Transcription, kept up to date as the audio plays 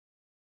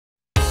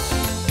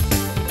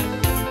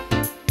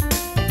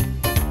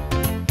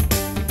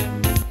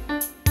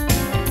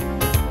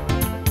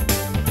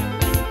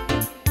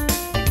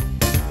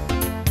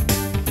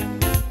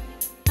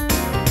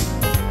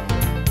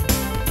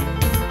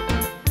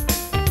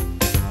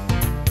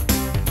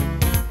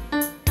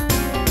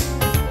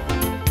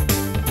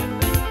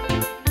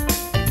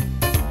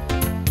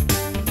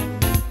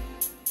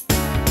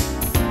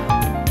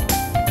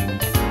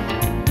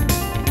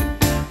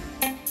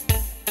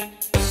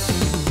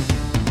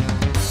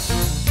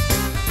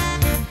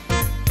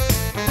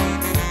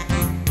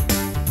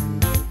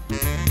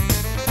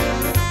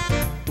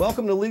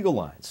Welcome to Legal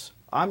Lines.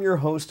 I'm your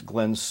host,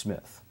 Glenn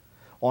Smith.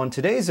 On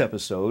today's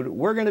episode,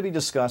 we're going to be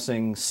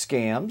discussing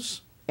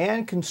scams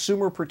and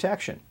consumer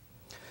protection.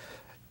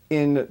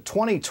 In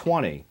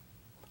 2020,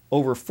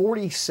 over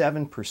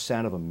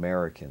 47% of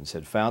Americans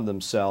had found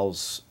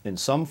themselves in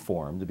some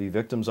form to be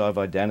victims of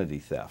identity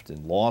theft,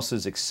 and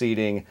losses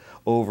exceeding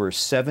over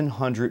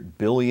 $700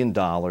 billion,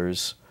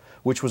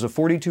 which was a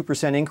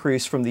 42%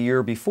 increase from the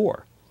year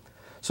before.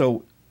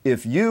 So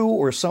if you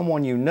or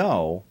someone you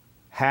know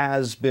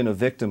has been a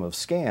victim of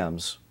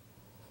scams,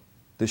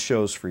 this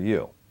show's for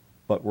you.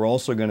 But we're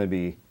also going to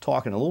be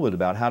talking a little bit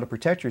about how to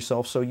protect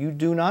yourself so you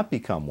do not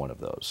become one of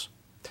those.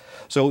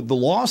 So the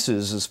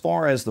losses, as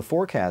far as the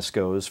forecast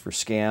goes for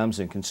scams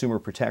and consumer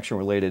protection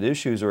related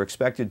issues, are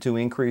expected to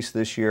increase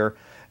this year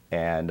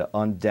and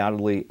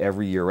undoubtedly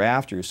every year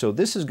after. So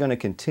this is going to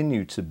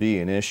continue to be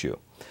an issue.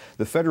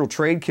 The Federal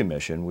Trade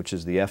Commission, which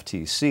is the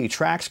FTC,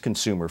 tracks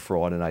consumer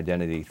fraud and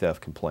identity theft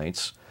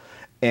complaints,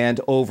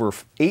 and over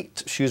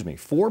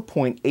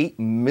 4.8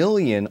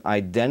 million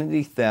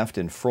identity theft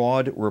and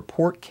fraud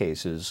report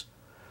cases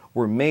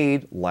were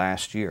made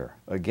last year.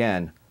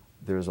 Again,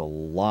 there's a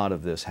lot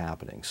of this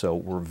happening. So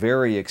we're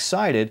very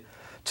excited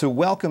to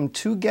welcome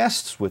two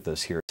guests with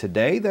us here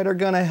today that are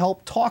going to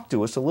help talk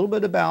to us a little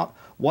bit about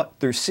what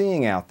they're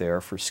seeing out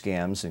there for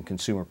scams and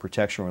consumer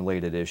protection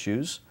related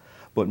issues,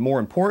 but more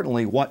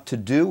importantly, what to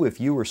do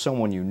if you or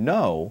someone you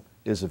know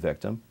is a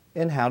victim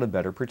and how to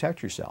better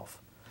protect yourself.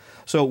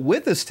 So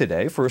with us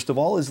today, first of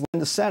all, is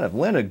Linda Senft.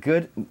 Linda,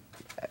 good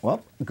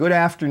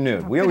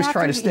afternoon. We always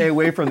try to stay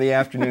away from the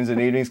afternoons and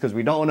evenings because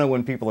we don't know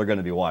when people are going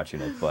to be watching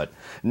it. But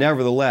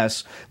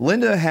nevertheless,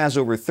 Linda has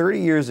over 30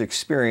 years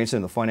experience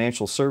in the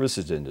financial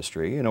services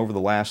industry, and over the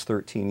last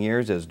 13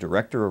 years as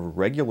Director of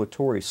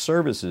Regulatory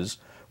Services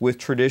with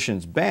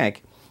Traditions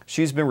Bank,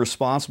 she's been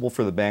responsible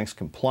for the bank's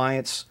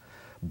compliance,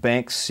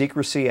 Bank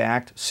Secrecy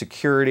Act,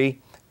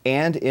 security,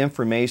 and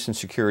information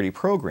security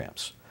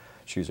programs.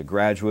 She's a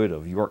graduate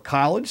of York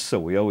College, so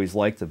we always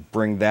like to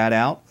bring that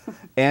out.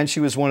 And she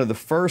was one of the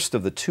first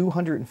of the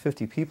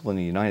 250 people in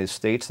the United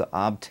States to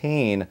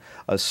obtain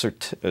a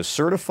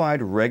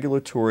certified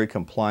regulatory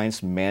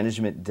compliance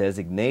management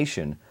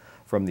designation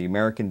from the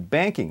American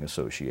Banking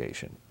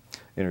Association.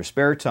 In her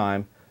spare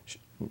time,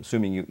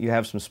 assuming you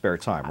have some spare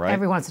time, right?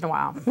 Every once in a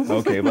while.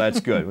 Okay, well,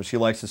 that's good. Well, she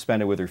likes to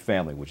spend it with her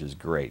family, which is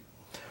great.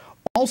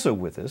 Also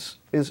with us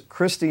is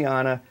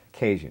Christiana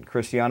Kasian.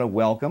 Christiana,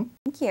 welcome.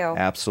 Thank you.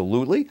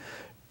 Absolutely.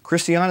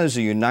 Christiana is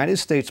a United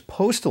States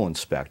Postal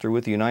Inspector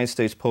with the United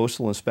States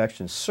Postal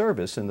Inspection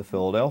Service in the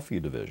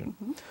Philadelphia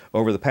division.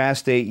 Over the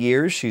past 8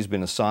 years, she's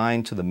been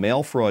assigned to the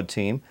mail fraud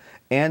team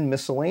and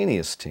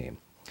miscellaneous team.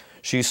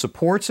 She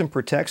supports and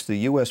protects the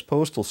U.S.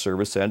 Postal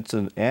Service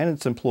and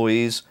its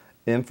employees,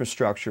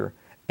 infrastructure,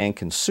 and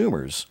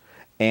consumers.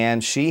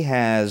 And she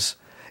has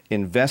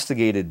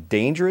investigated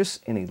dangerous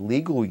and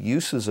illegal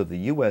uses of the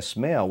U.S.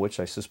 mail, which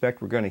I suspect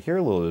we're going to hear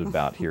a little bit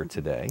about here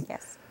today,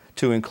 Yes.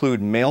 to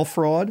include mail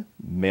fraud,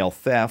 mail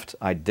theft,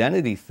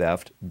 identity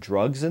theft,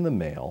 drugs in the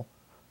mail,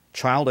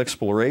 child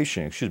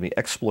exploitation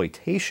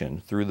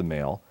through the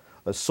mail,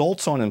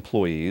 assaults on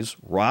employees,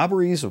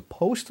 robberies of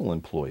postal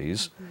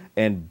employees,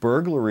 and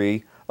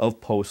burglary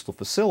of postal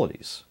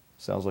facilities.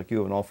 Sounds like you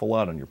have an awful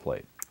lot on your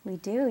plate. We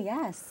do,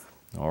 yes.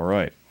 All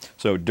right.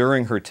 So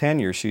during her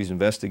tenure, she's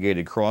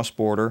investigated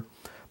cross-border,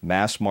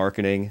 mass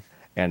marketing,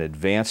 and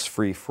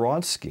advance-free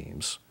fraud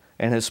schemes,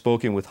 and has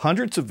spoken with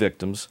hundreds of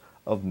victims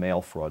of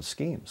mail fraud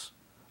schemes.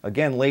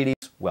 Again, ladies,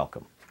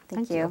 welcome.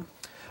 Thank you.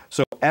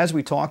 So as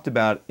we talked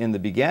about in the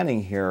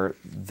beginning here,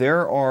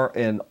 there are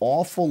an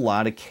awful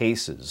lot of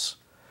cases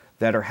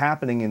that are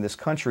happening in this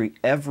country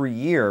every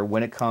year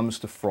when it comes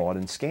to fraud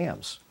and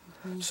scams.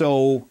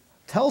 So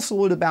tell us a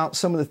little about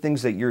some of the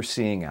things that you're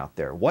seeing out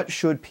there. What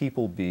should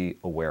people be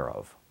aware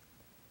of?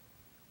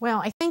 Well,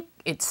 I think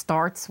it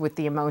starts with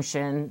the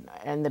emotion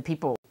and the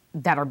people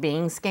that are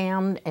being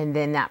scammed, and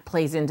then that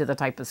plays into the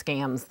type of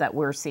scams that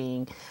we're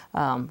seeing.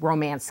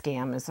 Romance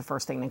scam is the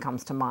first thing that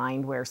comes to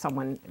mind, where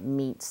someone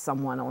meets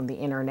someone on the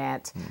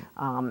internet,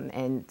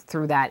 and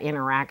through that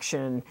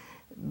interaction,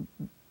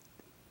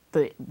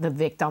 the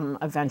victim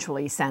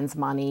eventually sends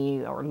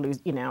money or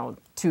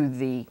to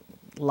the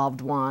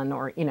loved one,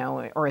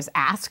 or is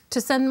asked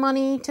to send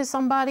money to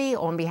somebody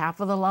on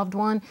behalf of the loved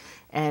one,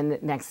 and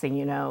next thing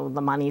you know,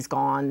 the money's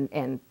gone,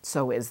 and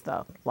so is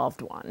the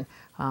loved one.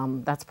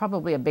 That's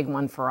probably a big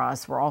one for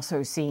us. We're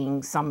also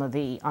seeing some of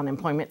the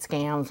unemployment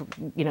scams,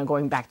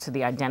 going back to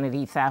the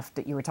identity theft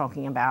that you were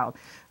talking about,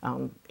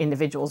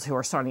 individuals who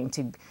are starting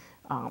to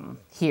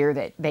hear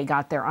that they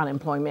got their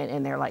unemployment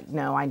and they're like,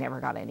 no, I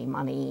never got any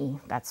money,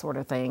 that sort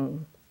of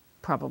thing.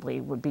 Probably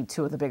would be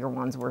two of the bigger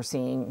ones we're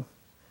seeing.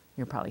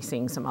 You're probably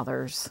seeing some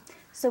others.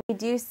 So we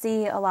do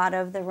see a lot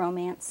of the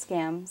romance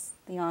scams,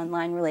 the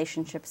online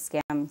relationship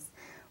scams.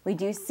 We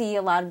do see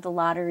a lot of the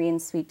lottery and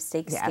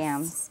sweepstakes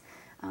scams.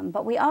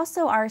 But we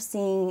also are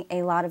seeing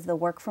a lot of the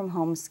work from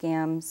home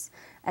scams,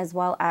 as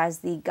well as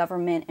the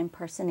government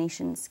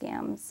impersonation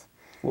scams.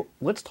 Well,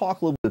 let's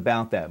talk a little bit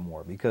about that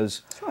more,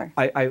 because Sure.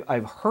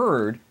 I've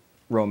heard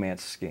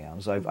romance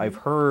scams. I've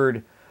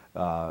heard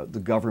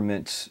the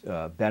government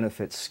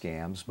benefits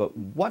scams, but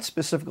what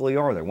specifically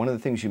are there? One of the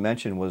things you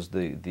mentioned was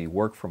the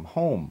work from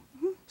home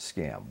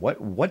scam.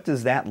 What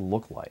does that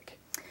look like?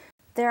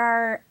 There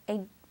are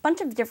a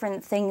bunch of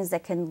different things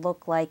that can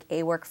look like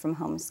a work from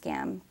home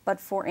scam. But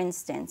for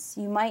instance,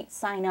 you might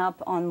sign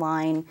up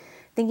online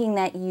thinking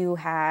that you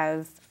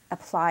have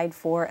applied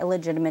for a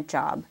legitimate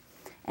job,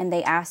 and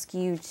they ask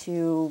you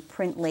to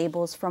print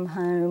labels from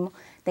home.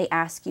 They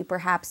ask you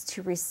perhaps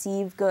to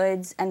receive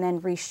goods and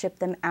then reship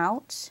them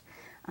out.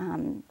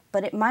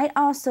 But it might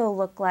also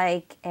look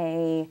like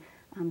a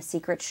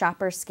secret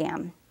shopper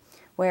scam,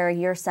 where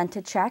you're sent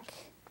a check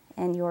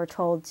and you're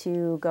told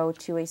to go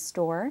to a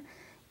store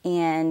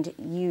and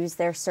use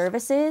their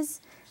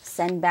services,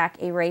 send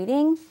back a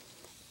rating,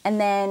 and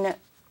then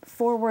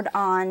forward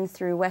on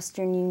through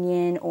Western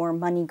Union or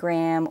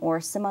MoneyGram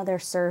or some other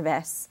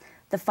service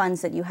the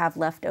funds that you have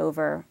left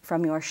over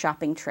from your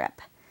shopping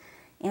trip.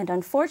 And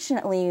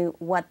unfortunately,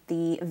 what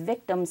the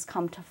victims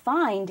come to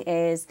find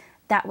is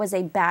that was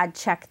a bad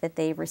check that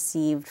they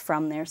received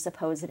from their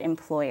supposed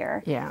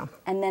employer. Yeah.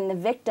 And then the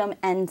victim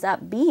ends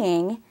up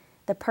being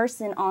the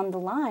person on the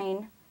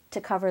line to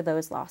cover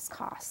those lost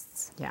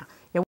costs. Yeah.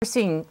 Yeah,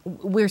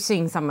 we're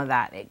seeing some of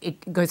that.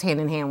 It goes hand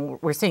in hand.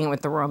 We're seeing it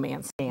with the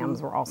romance scams.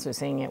 We're also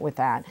seeing it with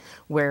that,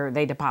 where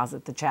they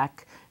deposit the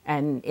check,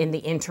 and in the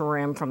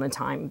interim, from the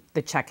time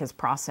the check is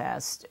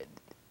processed,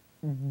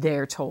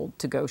 they're told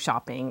to go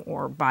shopping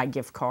or buy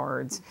gift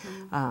cards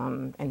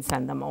and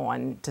send them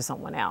on to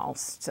someone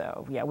else.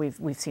 So yeah,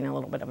 we've seen a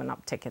little bit of an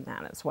uptick in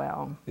that as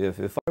well.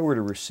 If I were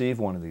to receive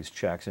one of these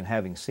checks, and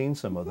having seen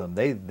some of them,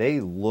 they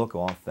look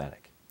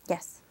authentic.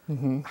 Yes.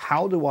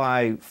 How do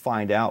I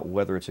find out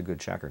whether it's a good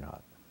check or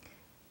not?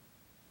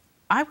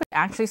 I would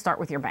actually start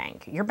with your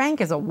bank. Your bank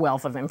is a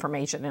wealth of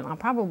information, and I'll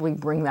probably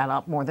bring that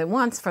up more than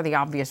once for the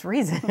obvious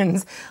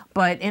reasons.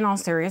 But in all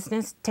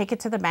seriousness, take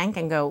it to the bank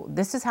and go,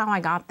 this is how I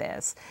got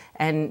this.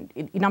 And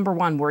number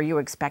one, were you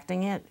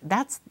expecting it?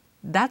 That's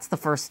the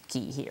first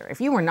key here. If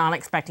you were not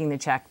expecting the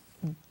check,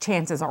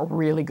 chances are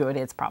really good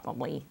it's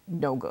probably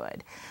no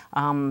good.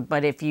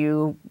 But if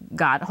you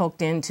got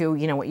hooked into,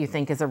 what you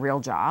think is a real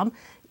job,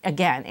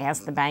 again,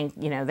 ask the bank.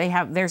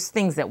 There's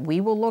things that we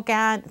will look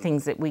at,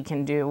 things that we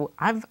can do.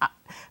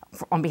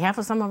 On behalf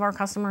of some of our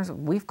customers,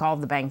 we've called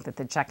the bank that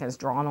the check is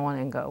drawn on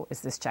and go, is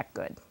this check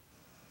good?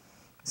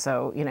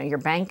 So, your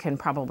bank can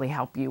probably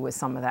help you with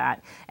some of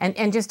that.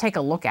 And just take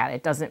a look at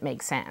it. Does it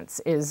make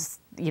sense? Is,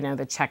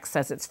 the check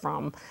says it's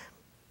from,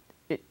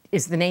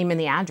 is the name and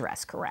the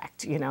address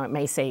correct? It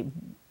may say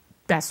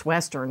Best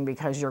Western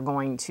because you're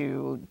going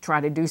to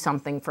try to do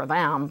something for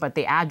them, but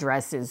the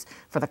address is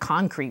for the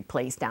concrete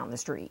place down the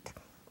street.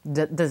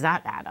 Does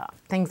that add up?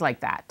 Things like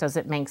that. Does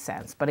it make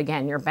sense? But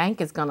again, your bank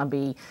is going to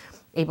be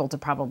able to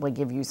probably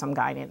give you some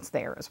guidance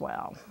there as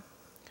well.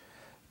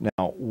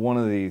 Now, one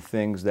of the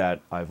things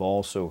that I've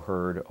also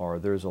heard are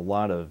there's a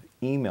lot of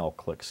email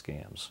click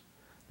scams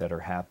that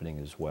are happening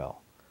as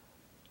well.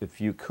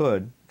 If you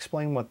could,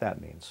 explain what that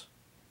means.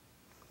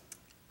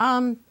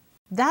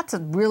 That's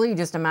really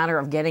just a matter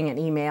of getting an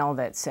email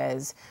that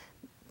says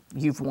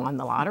you've won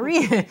the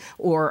lottery.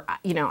 Or,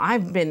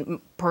 I've been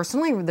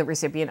personally the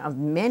recipient of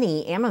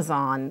many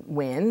Amazon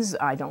wins.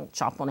 I don't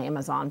shop on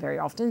Amazon very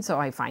often, so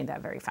I find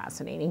that very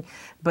fascinating.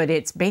 But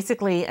it's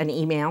basically an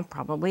email,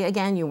 probably,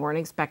 again, you weren't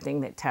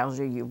expecting, that tells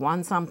you you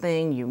won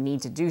something, you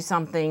need to do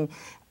something,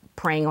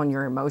 preying on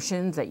your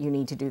emotions that you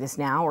need to do this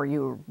now, or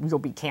you'll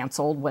be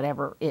canceled,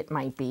 whatever it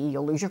might be.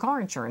 You'll lose your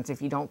car insurance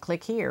if you don't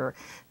click here,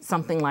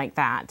 something like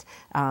that.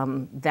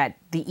 That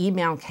the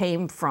email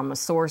came from a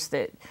source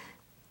that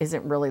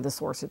isn't really the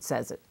source it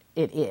says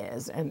it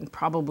is. And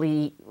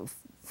probably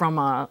from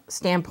a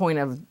standpoint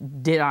of,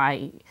 did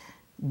I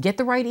get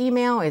the right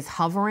email? Is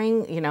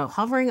hovering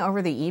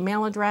over the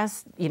email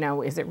address,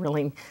 is it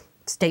really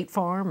State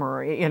Farm,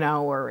 or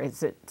or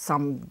is it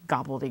some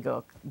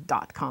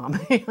gobbledygook.com?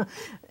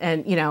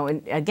 And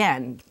and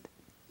again,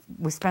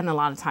 we spend a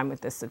lot of time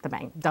with this at the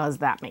bank. Does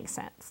that make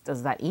sense?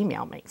 Does that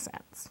email make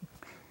sense?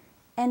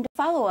 And to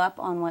follow up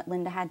on what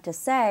Linda had to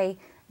say,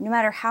 no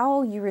matter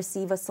how you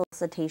receive a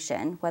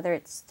solicitation, whether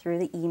it's through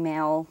the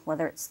email,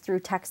 whether it's through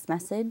text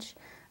message,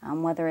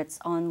 whether it's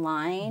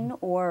online,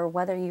 or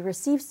whether you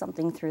receive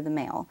something through the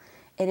mail,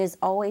 it is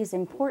always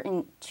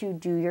important to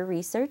do your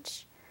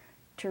research,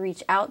 to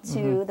reach out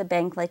to the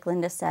bank, like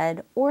Linda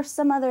said, or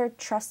some other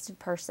trusted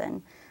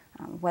person,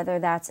 whether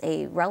that's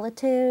a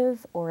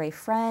relative or a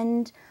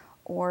friend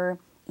or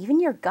even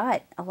your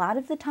gut. A lot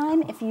of the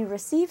time, if you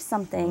receive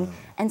something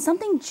and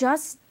something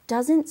just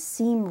doesn't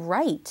seem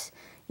right,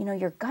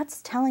 your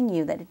gut's telling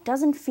you that it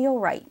doesn't feel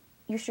right,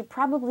 you should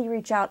probably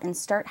reach out and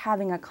start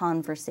having a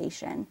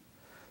conversation.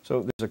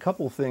 So there's a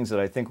couple of things that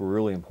I think were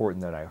really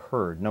important that I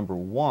heard. Number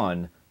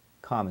one,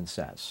 common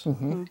sense.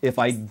 If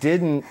I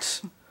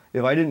didn't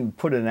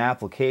put an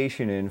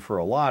application in for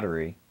a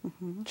lottery,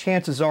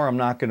 chances are I'm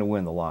not going to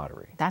win the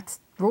lottery. That's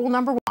rule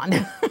number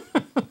one.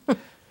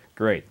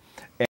 Great.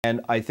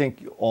 And I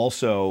think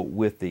also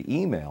with the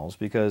emails,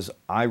 because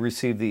I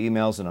received the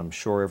emails, and I'm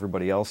sure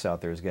everybody else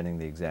out there is getting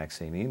the exact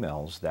same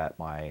emails, that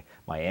my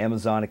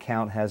Amazon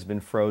account has been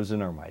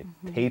frozen, or my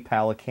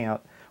PayPal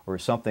account, or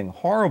something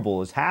horrible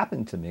has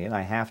happened to me and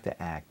I have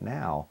to act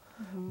now.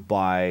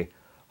 By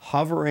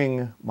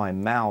hovering my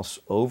mouse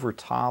over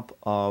top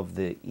of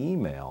the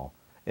email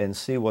and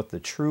see what the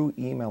true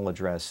email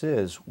address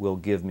is will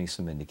give me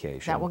some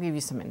indication. That will give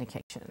you some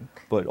indication.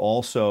 But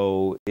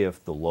also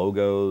if the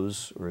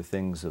logos or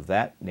things of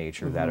that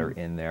nature that are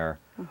in there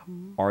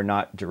are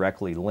not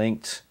directly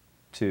linked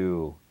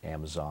to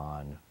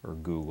Amazon or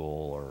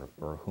Google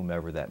or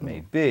whomever that may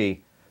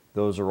be,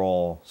 those are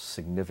all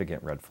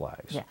significant red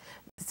flags. Yeah.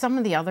 Some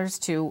of the others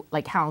too,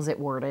 like how's it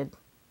worded?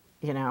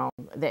 You know,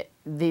 that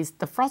the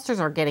fraudsters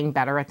are getting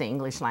better at the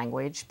English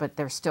language, but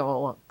there's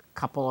still a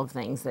couple of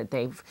things that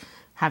they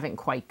haven't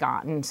quite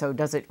gotten. So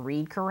does it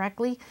read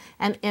correctly?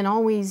 And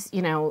always,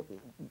 you know,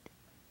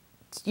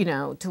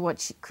 to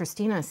what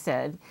Christiana,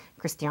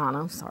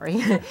 sorry,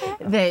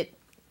 that,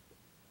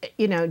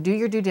 you know, do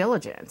your due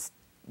diligence.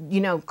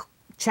 You know,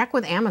 check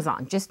with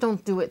Amazon. Just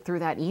don't do it through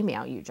that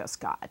email you just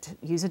got.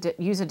 Use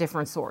a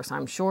different source.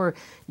 I'm sure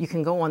you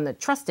can go on the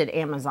trusted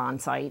Amazon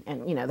site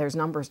and, you know, there's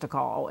numbers to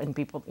call and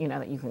people, you know,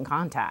 that you can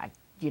contact,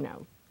 you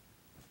know,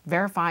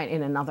 verify it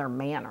in another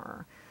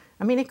manner.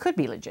 I mean, it could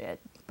be legit,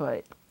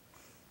 but.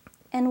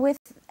 And with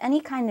any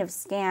kind of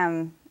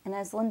scam, and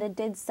as Linda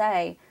did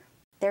say,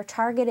 they're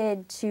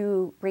targeted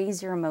to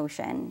raise your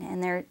emotion,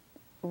 and they're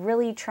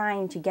really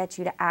trying to get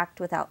you to act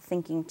without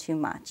thinking too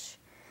much.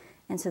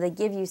 And so they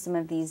give you some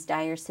of these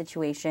dire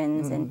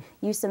situations and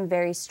use some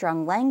very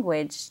strong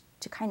language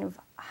to kind of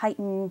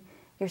heighten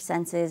your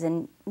senses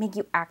and make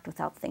you act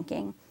without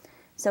thinking.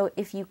 So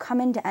if you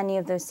come into any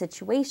of those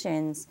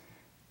situations,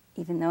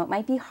 even though it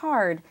might be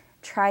hard,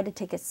 try to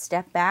take a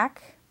step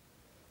back,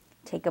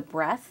 take a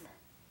breath,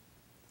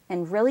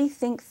 and really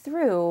think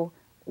through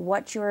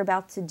what you're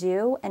about to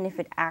do and if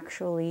it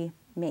actually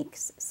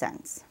makes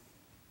sense.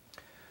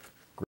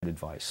 Great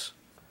advice.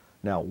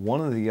 Now, one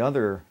of the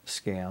other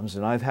scams,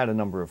 and I've had a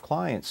number of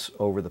clients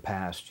over the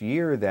past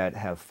year that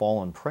have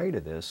fallen prey to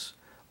this,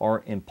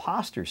 are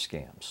imposter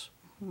scams.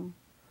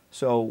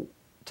 So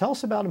tell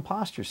us about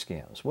imposter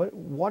scams.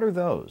 What are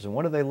those and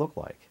what do they look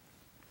like?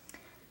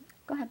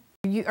 Go ahead.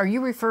 Are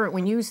you referring,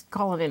 when you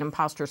call it an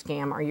imposter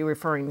scam, are you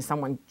referring to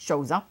someone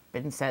shows up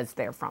and says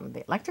they're from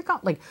the electrical?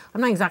 Like, I'm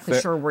not exactly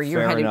sure where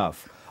you're heading. Fair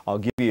enough. I'll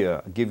give you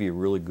a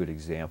really good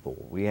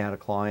example. We had a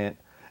client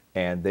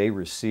and they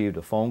received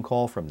a phone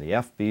call from the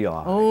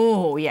FBI.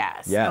 Oh,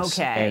 yes. Yes.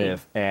 Okay.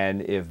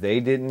 And if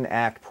they didn't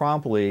act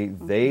promptly,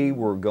 they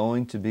were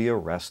going to be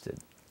arrested.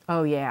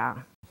 Oh, yeah.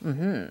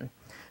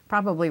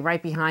 Probably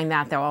right behind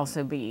that, they'll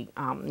also be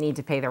need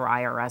to pay their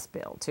IRS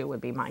bill too,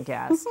 would be my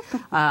guess.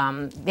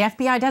 The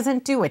FBI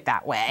doesn't do it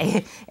that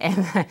way,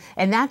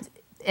 and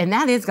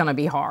that is going to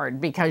be hard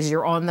because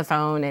you're on the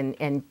phone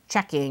and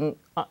checking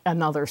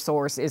another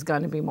source is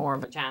going to be more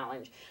of a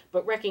challenge.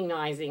 But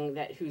recognizing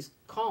that who's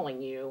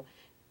calling you,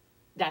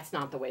 that's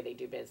not the way they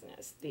do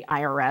business. The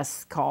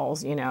IRS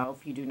calls, you know,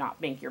 if you do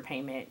not make your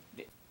payment,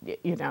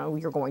 you know,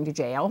 you're going to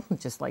jail,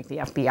 just like the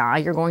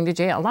FBI, you're going to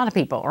jail. A lot of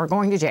people are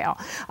going to jail.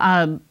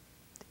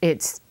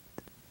 It's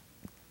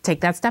take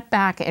that step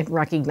back and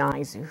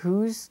recognize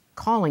who's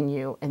calling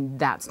you, and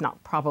that's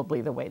not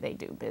probably the way they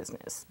do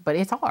business. But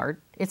it's hard,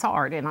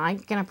 and I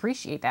can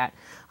appreciate that.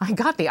 I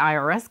got the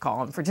IRS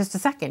call, and for just a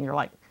second, you're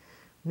like,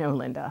 no,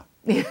 Linda.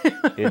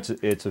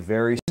 It's a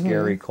very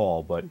scary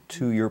call, but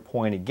to your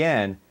point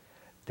again,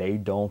 they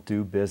don't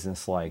do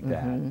business like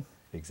that.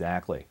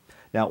 Exactly.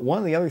 Now, one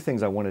of the other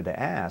things I wanted to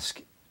ask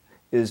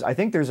is, I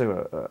think there's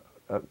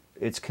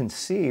it's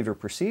conceived or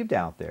perceived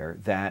out there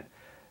that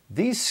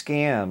these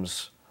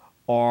scams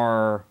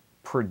are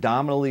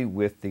predominantly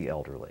with the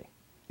elderly.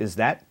 Is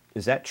that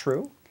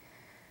true?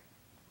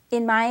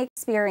 In my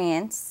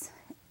experience,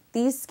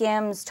 these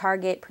scams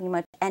target pretty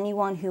much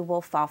anyone who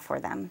will fall for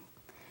them.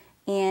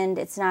 And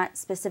it's not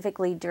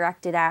specifically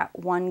directed at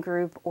one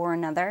group or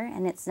another,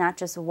 and it's not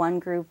just one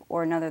group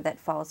or another that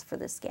falls for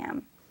the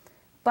scam.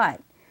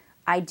 But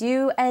I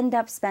do end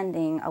up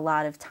spending a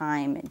lot of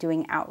time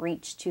doing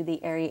outreach to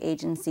the area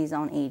agencies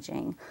on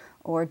aging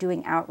or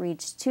doing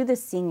outreach to the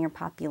senior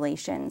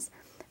populations,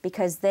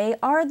 because they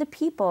are the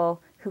people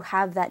who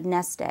have that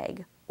nest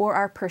egg or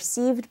are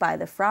perceived by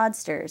the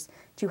fraudsters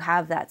to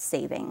have that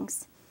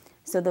savings.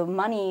 So the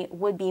money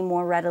would be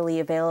more readily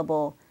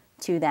available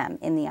to them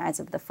in the eyes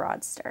of the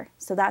fraudster.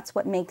 So that's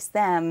what makes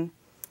them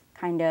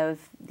kind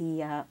of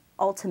the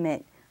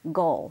ultimate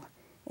goal,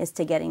 is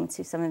to getting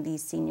to some of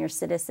these senior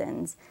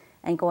citizens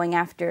and going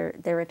after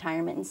their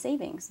retirement and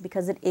savings,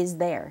 because it is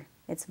there.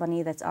 It's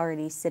money that's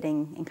already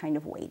sitting and kind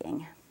of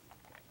waiting.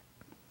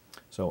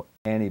 So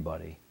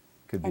anybody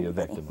could be a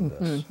victim of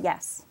this.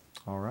 Yes.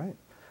 All right.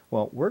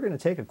 Well, we're going to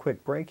take a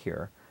quick break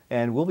here,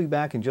 and we'll be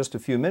back in just a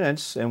few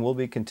minutes, and we'll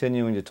be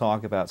continuing to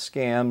talk about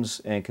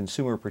scams and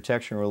consumer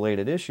protection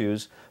related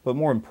issues, but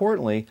more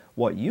importantly,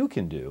 what you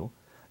can do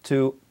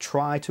to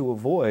try to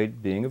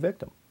avoid being a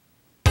victim.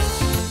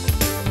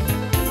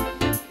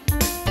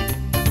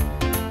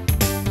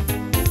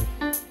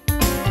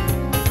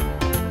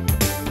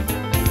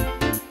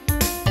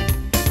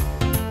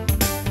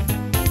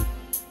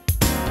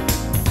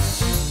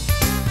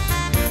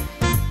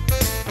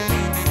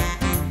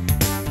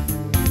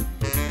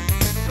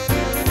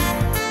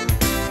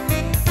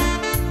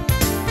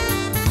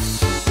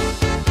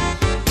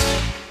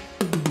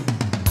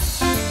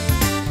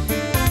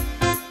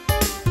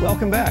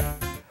 Welcome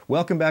back.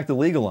 Welcome back to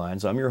Legal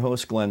Lines. I'm your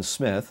host, Glenn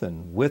Smith,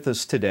 and with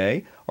us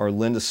today are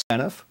Linda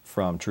Senft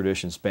from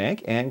Traditions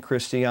Bank and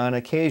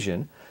Christiana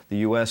Kasian, the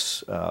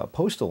U.S.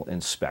 Postal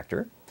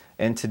Inspector.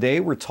 And today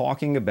we're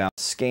talking about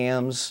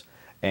scams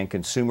and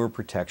consumer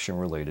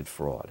protection-related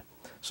fraud.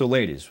 So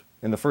ladies,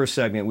 in the first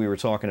segment we were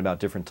talking about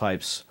different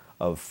types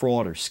of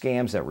fraud or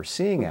scams that we're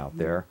seeing out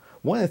there.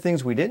 One of the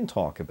things we didn't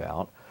talk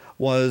about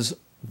was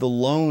the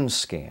loan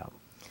scam.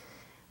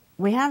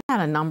 We have had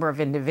a number of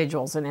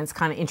individuals, and it's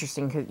kind of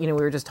interesting because, we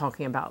were just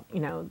talking about,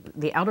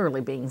 the elderly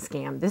being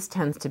scammed. This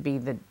tends to be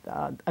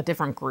a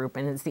different group,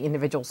 and it's the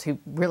individuals who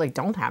really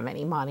don't have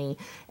any money,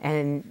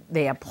 and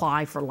they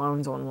apply for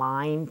loans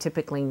online,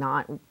 typically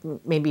not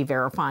maybe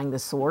verifying the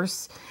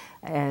source,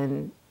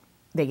 and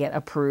they get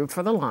approved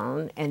for the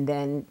loan, and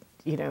then,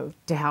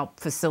 to help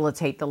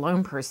facilitate the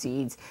loan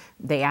proceeds,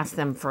 they ask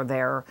them for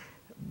their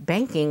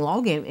banking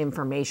login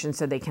information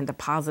so they can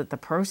deposit the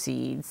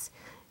proceeds,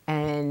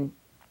 and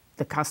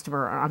the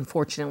customer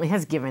unfortunately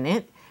has given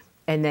it,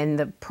 and then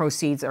the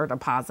proceeds are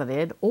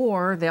deposited,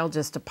 or they'll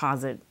just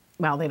deposit,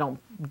 well, they don't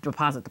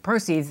deposit the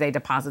proceeds, they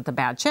deposit the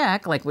bad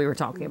check like we were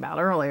talking about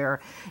earlier,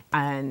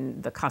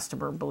 and the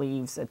customer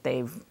believes that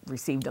they've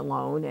received a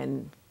loan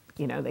and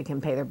they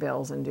can pay their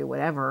bills and do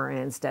whatever, and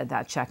instead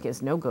that check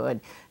is no good.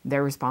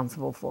 They're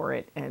responsible for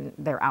it and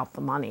they're out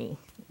the money.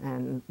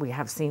 And we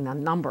have seen a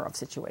number of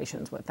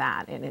situations with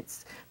that, and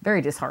it's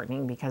very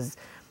disheartening because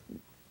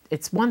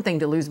it's one thing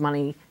to lose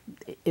money,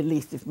 at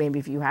least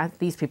if you have,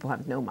 these people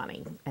have no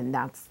money, and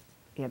that's,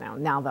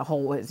 now the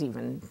hole is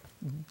even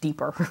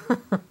deeper.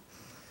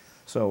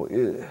 So,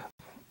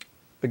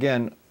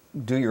 again,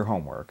 do your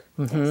homework.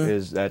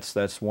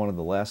 That's one of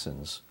the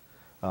lessons.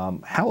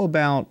 How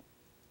about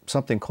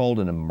something called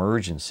an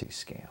emergency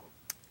scam?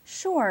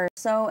 Sure.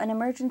 So an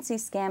emergency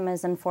scam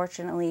is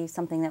unfortunately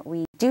something that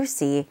we do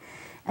see,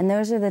 and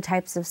those are the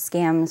types of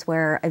scams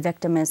where a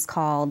victim is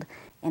called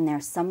and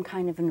there's some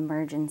kind of an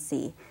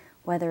emergency.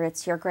 Whether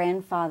it's your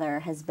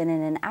grandfather has been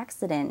in an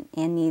accident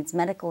and needs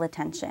medical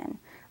attention,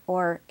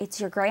 or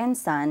it's your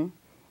grandson,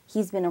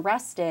 he's been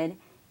arrested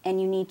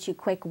and you need to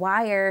quick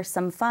wire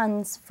some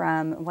funds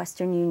from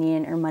Western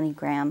Union or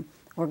MoneyGram,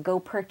 or go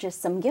purchase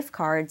some gift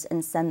cards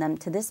and send them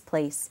to this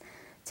place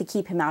to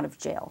keep him out of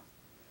jail.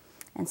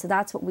 And so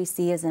that's what we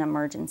see as an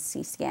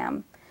emergency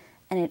scam.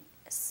 And it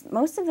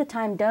most of the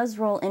time does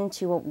roll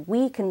into what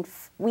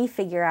we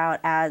figure out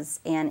as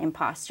an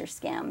imposter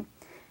scam.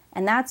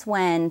 And that's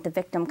when the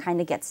victim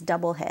kind of gets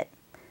double hit.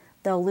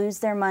 They'll lose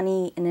their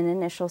money in an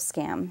initial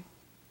scam,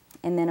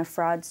 and then a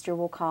fraudster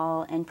will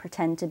call and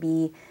pretend to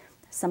be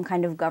some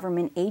kind of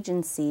government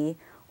agency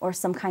or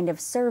some kind of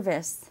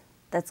service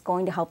that's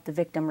going to help the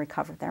victim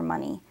recover their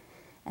money.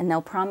 And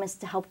they'll promise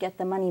to help get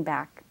the money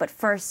back, but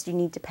first you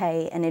need to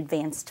pay an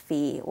advanced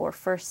fee, or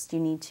first you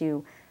need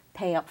to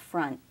pay up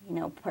front,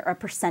 a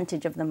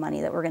percentage of the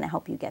money that we're going to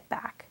help you get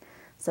back.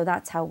 So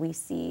that's how we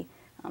see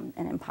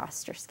an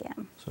imposter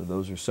scam. So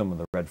those are some of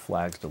the red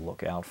flags to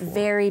look out for.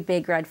 Very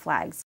big red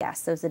flags,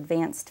 yes, those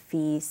advanced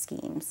fee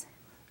schemes.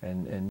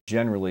 And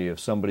generally, if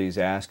somebody's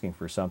asking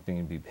for something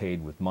to be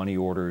paid with money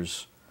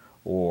orders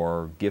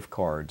or gift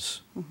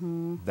cards,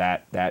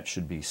 that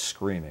should be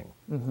screaming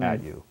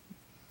at you.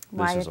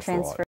 Wire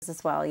transfers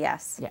as well,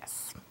 yes.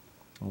 Yes.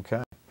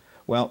 Okay.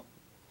 Well,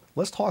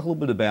 let's talk a little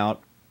bit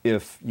about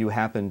if you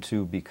happen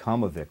to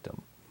become a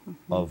victim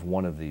of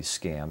one of these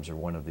scams or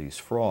one of these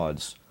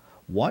frauds.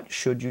 What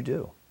should you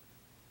do?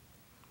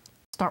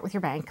 Start with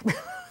your bank.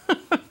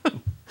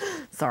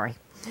 Sorry.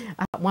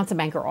 Once a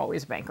banker,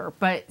 always a banker.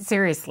 But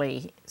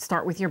seriously,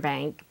 start with your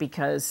bank,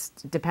 because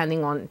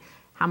depending on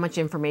how much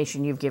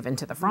information you've given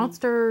to the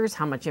fraudsters,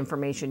 how much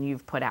information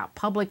you've put out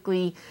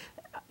publicly,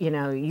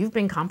 you've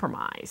been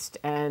compromised.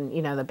 And,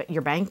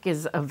 your bank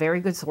is a very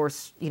good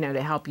source,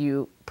 to help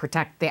you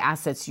protect the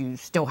assets you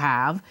still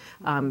have,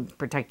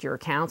 protect your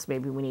accounts.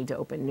 Maybe we need to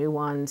open new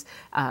ones.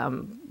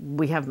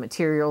 We have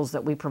materials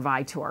that we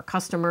provide to our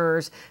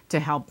customers to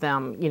help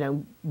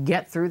them,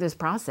 get through this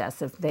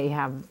process if they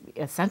have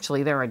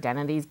essentially their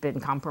identity's been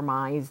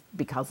compromised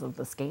because of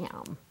the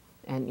scam.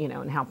 And,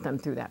 and help them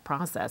through that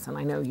process. And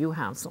I know you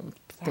have some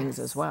things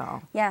as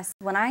well. Yes.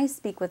 When I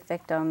speak with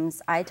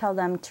victims, I tell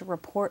them to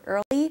report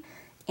early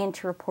and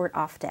to report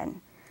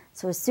often.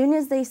 So as soon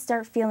as they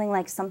start feeling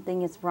like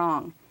something is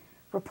wrong,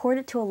 report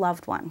it to a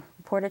loved one,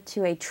 report it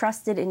to a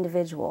trusted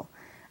individual.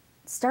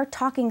 Start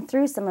talking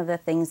through some of the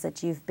things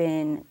that you've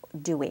been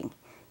doing,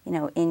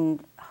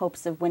 in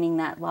hopes of winning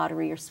that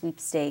lottery or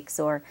sweepstakes,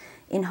 or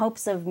in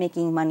hopes of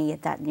making money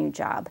at that new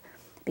job.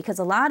 Because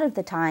a lot of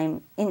the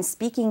time, in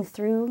speaking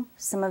through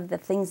some of the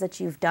things that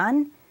you've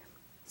done,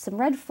 some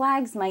red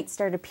flags might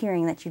start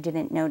appearing that you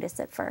didn't notice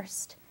at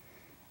first.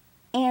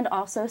 And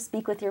also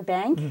speak with your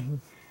bank,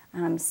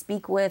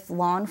 speak with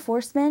law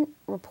enforcement,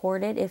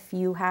 report it if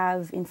you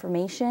have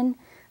information,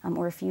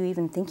 or if you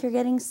even think you're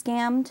getting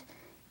scammed.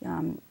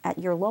 At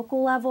your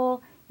local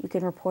level, you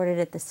can report it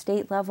at the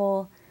state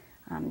level.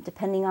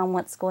 Depending on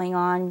what's going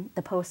on,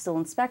 the Postal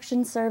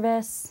Inspection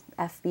Service,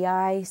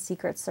 FBI,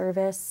 Secret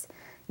Service.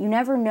 You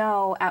never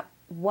know at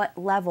what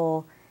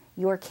level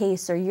your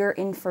case or your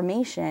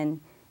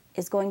information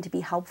is going to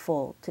be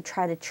helpful to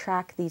try to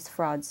track these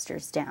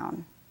fraudsters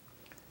down.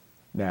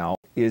 Now,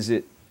 is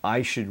it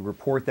I should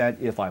report that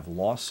if I've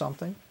lost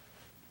something?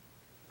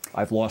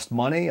 I've lost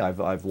money,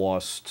 I've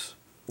lost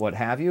what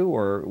have you,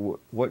 or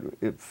what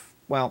if,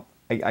 well,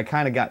 I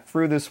kind of got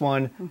through this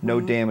one,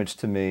 no damage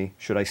to me.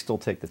 Should I still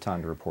take the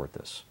time to report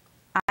this?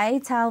 I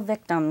tell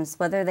victims,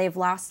 whether they've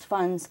lost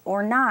funds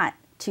or not,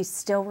 to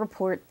still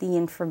report the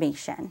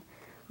information.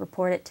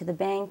 Report it to the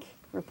bank,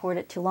 report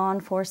it to law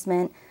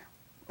enforcement,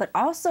 but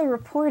also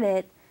report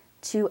it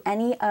to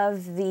any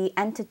of the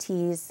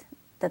entities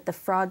that the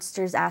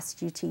fraudsters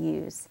asked you to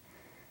use,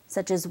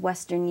 such as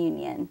Western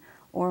Union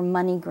or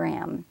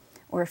MoneyGram,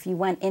 or if you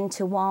went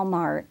into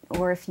Walmart,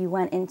 or if you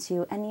went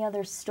into any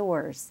other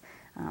stores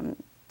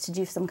to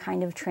do some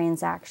kind of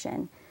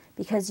transaction,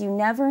 because you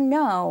never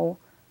know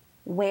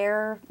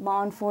where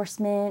law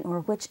enforcement or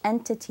which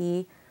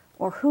entity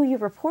or who you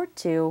report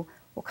to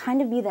will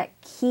kind of be that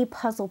key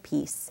puzzle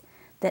piece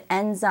that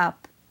ends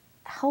up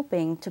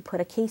helping to put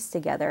a case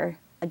together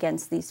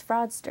against these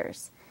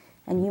fraudsters.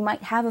 And you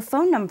might have a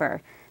phone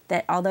number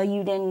that, although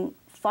you didn't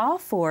fall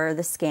for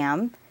the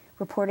scam,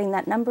 reporting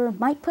that number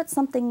might put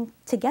something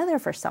together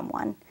for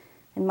someone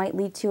and might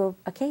lead to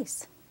a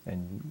case.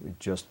 And it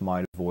just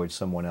might avoid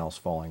someone else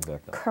falling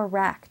victim.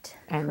 Correct.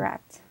 And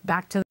correct.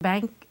 Back to the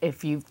bank,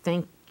 if you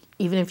think,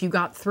 even if you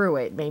got through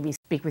it, maybe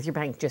speak with your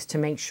bank just to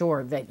make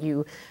sure that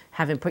you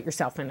haven't put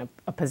yourself in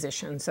a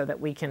position so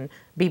that we can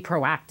be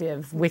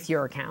proactive with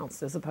your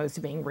accounts as opposed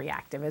to being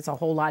reactive. It's a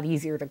whole lot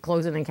easier to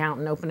close an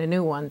account and open a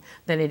new one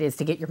than it is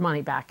to get your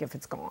money back if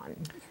it's gone.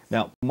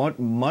 Now,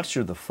 much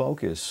of the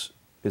focus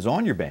is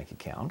on your bank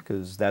account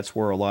because that's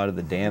where a lot of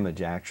the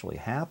damage actually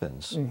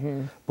happens.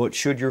 But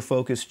should your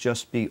focus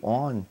just be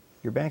on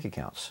your bank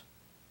accounts?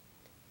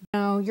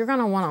 No, you're going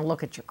to want to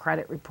look at your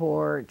credit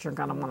report. You're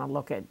going to want to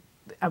look at,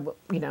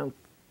 you know,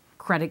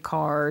 credit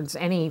cards,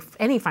 any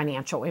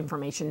financial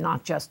information,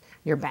 not just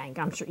your bank.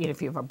 I'm sure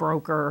if you have a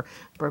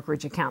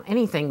brokerage account,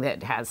 anything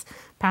that has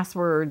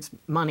passwords,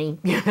 money,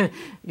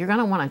 you're going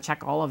to want to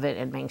check all of it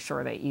and make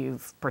sure that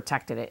you've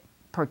protect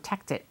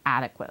it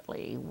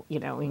adequately. You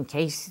know, in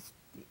case,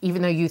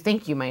 even though you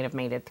think you might have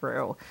made it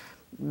through,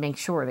 make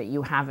sure that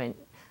you haven't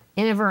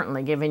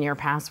inadvertently given your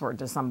password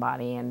to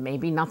somebody and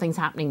maybe nothing's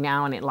happening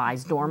now and it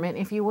lies dormant,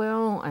 if you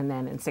will, and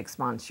then in 6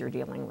 months you're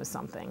dealing with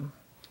something.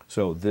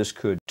 So this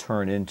could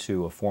turn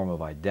into a form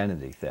of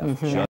identity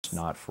theft, just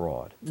not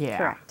fraud. Yeah.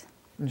 Correct.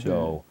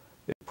 So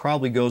it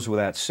probably goes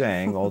without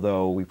saying,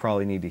 although we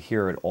probably need to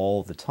hear it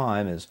all the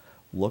time, is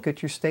look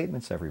at your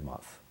statements every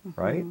month,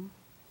 right?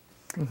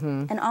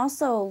 And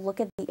also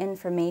look at the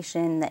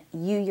information that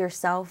you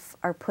yourself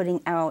are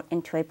putting out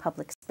into a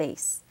public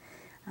space.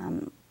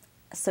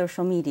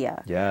 Social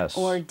media. Yes.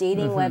 Or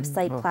dating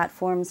website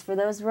platforms for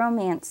those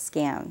romance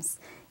scams.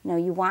 You know,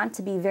 you want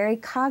to be very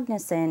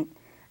cognizant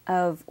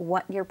of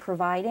what you're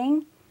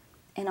providing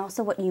and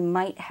also what you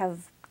might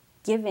have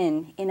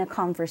given in a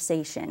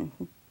conversation.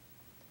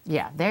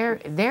 Yeah, they're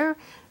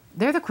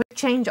the quick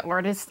change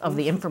artists of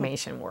the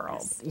information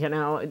world. You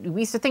know,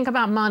 we used to think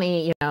about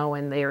money, you know,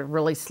 and they're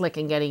really slick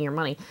in getting your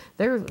money.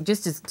 They're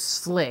just as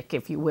slick,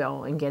 if you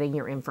will, in getting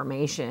your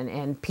information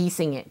and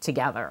piecing it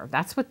together.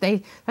 That's what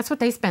they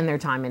spend their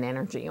time and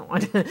energy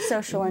on.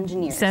 Social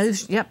engineers.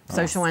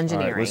 Social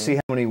engineering. All right, let's see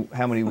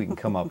how many we can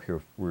come up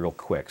here real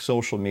quick.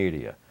 Social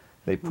media.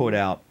 They put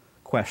out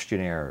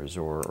questionnaires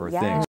or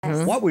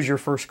things. What was your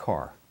first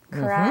car?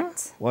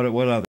 Correct. What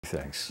other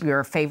things?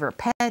 Your favorite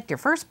pet, your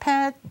first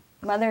pet.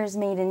 Mother's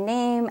maiden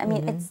name. I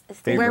mean, it's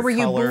Favorite where were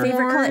you color. born?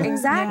 favorite color.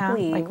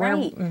 Exactly. Yeah, like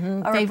right.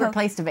 Or favorite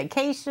place to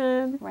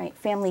vacation. Right.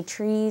 Family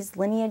trees,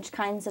 lineage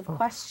kinds of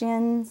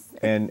questions.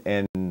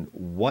 And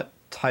what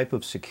type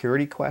of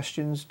security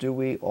questions do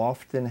we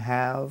often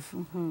have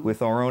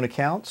with our own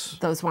accounts?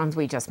 Those ones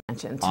we just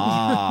mentioned.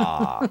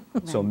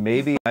 So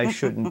maybe I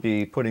shouldn't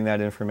be putting that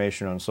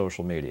information on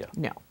social media.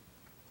 No.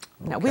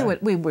 No, Okay.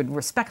 we would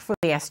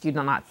respectfully ask you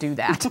to not do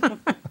that.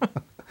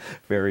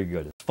 Very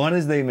good. As fun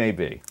as they may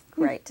be.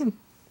 Right.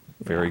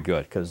 Very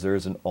good, because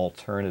there's an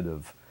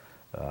alternative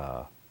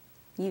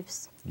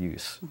Use.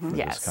 for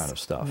Yes. this kind of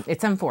stuff.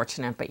 It's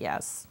unfortunate, but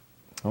yes.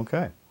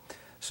 Okay.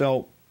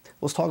 So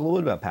let's talk a little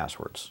bit about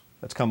passwords.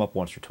 That's come up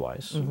once or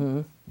twice.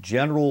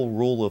 General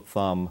rule of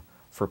thumb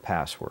for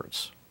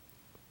passwords.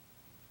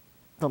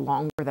 The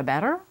longer the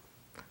better.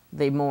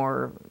 The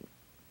more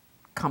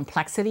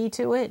complexity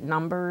to it,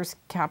 numbers,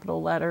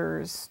 capital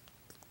letters,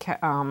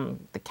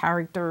 the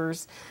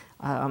characters,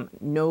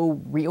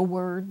 no real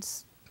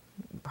words,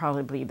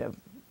 probably the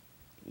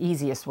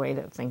easiest way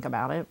to think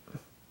about it.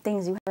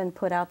 Things you haven't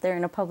put out there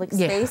in a public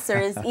space or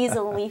is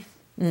easily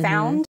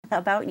found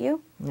about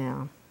you.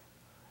 Yeah.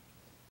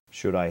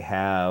 Should I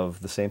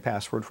have the same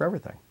password for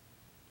everything?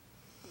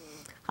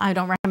 I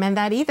don't recommend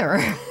that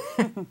either.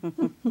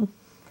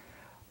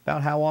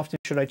 About how often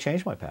should I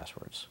change my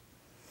passwords?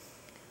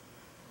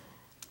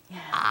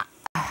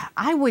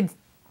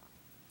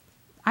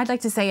 I'd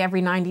like to say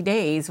every 90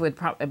 days would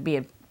probably be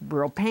a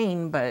real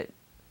pain, but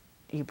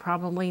you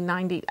probably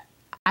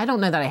I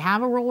don't know that I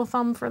have a rule of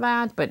thumb for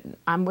that, but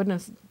I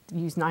wouldn't have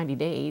used 90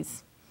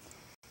 days.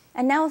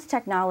 And now with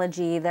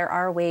technology, there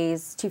are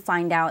ways to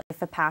find out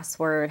if a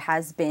password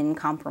has been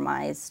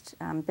compromised.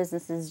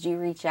 Businesses do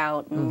reach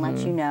out and let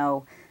you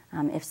know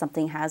if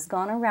something has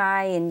gone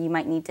awry, and you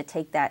might need to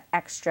take that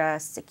extra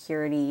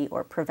security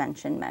or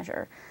prevention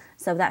measure.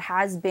 So that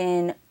has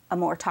been a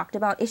more talked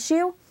about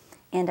issue,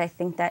 and I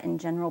think that in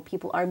general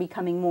people are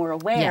becoming more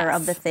aware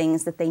of the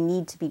things that they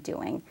need to be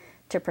doing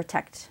to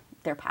protect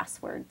their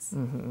passwords.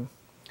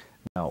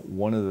 Now,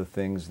 one of the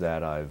things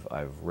that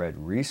I've read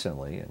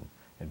recently and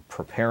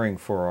preparing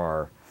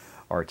for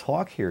our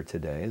talk here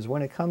today is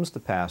when it comes to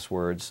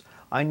passwords,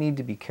 I need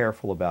to be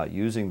careful about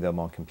using them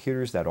on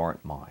computers that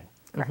aren't mine.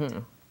 Correct.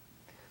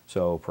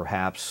 So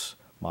perhaps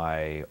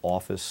my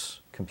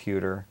office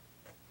computer,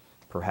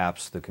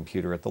 perhaps the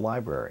computer at the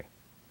library,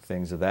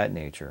 things of that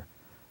nature,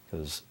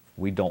 because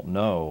we don't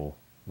know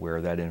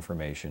where that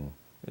information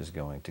is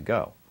going to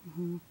go.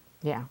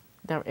 Yeah,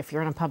 if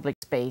you're in a public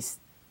space,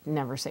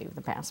 never save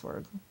the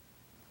password.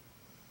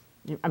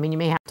 I mean, you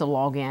may have to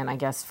log in, I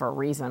guess, for a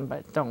reason,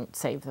 but don't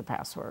save the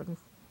password.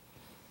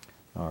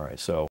 All right,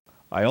 so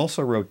I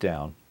also wrote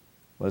down,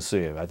 let's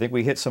see, I think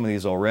we hit some of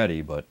these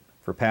already, but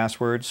for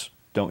passwords,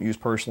 don't use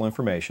personal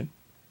information.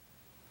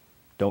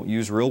 Don't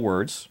use real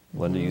words.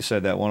 Linda, you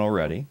said that one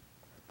already.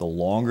 The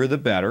longer the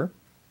better.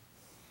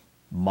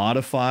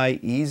 Modify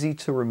easy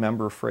to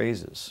remember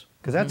phrases,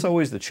 because that's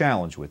always the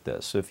challenge with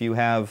this. If you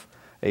have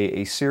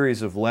a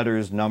series of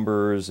letters,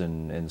 numbers,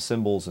 and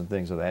symbols and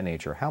things of that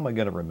nature, how am I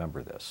going to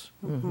remember this?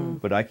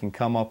 But I can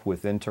come up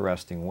with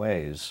interesting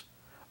ways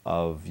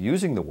of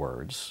using the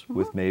words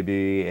with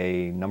maybe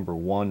a number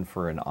 1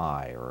 for an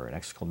I, or an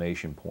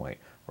exclamation point,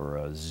 or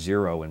a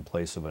 0 in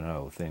place of an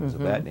O, things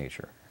of that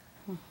nature.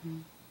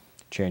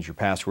 Change your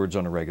passwords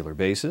on a regular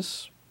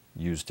basis.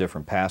 Use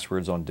different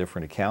passwords on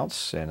different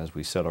accounts. And as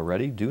we said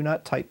already, do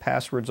not type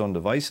passwords on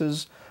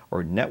devices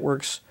or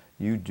networks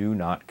you do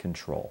not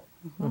control.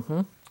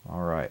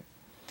 All right.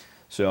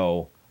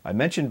 So I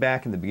mentioned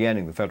back in the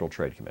beginning the Federal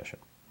Trade Commission.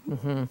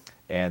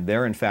 And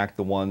they're in fact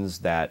the ones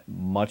that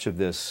much of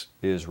this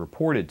is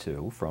reported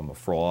to from a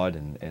fraud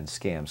and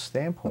scam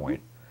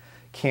standpoint.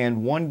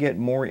 Can one get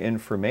more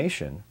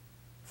information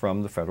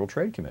from the Federal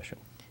Trade Commission?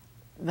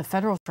 The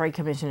Federal Trade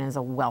Commission is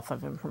a wealth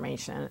of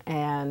information,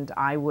 and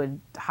I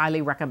would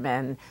highly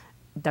recommend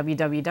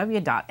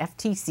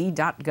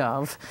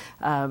www.ftc.gov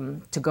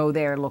to go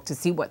there, look to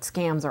see what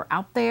scams are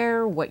out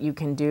there, what you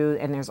can do,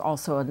 and there's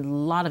also a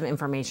lot of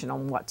information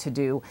on what to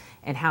do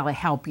and how to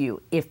help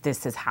you if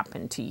this has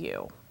happened to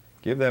you.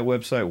 Give that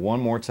website one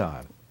more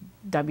time.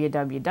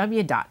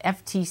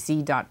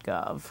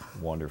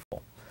 www.ftc.gov.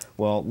 Wonderful.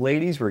 Well,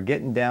 ladies, we're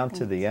getting down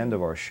to the end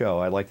of our show.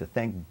 I'd like to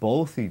thank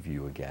both of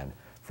you again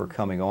for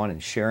coming on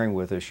and sharing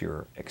with us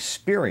your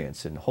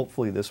experience, and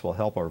hopefully this will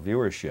help our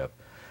viewership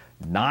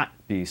not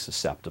be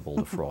susceptible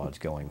to frauds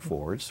going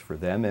forwards for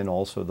them and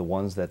also the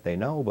ones that they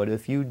know. But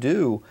if you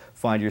do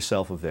find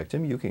yourself a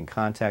victim, you can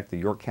contact the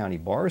York County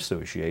Bar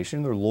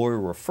Association, their lawyer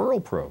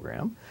referral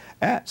program,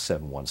 at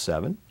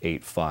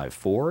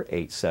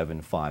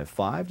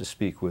 717-854-8755 to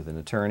speak with an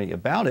attorney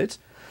about it,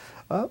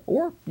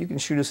 or you can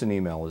shoot us an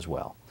email as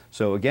well.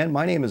 So again,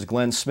 my name is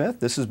Glenn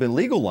Smith. This has been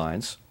Legal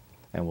Lines,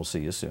 and we'll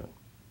see you soon.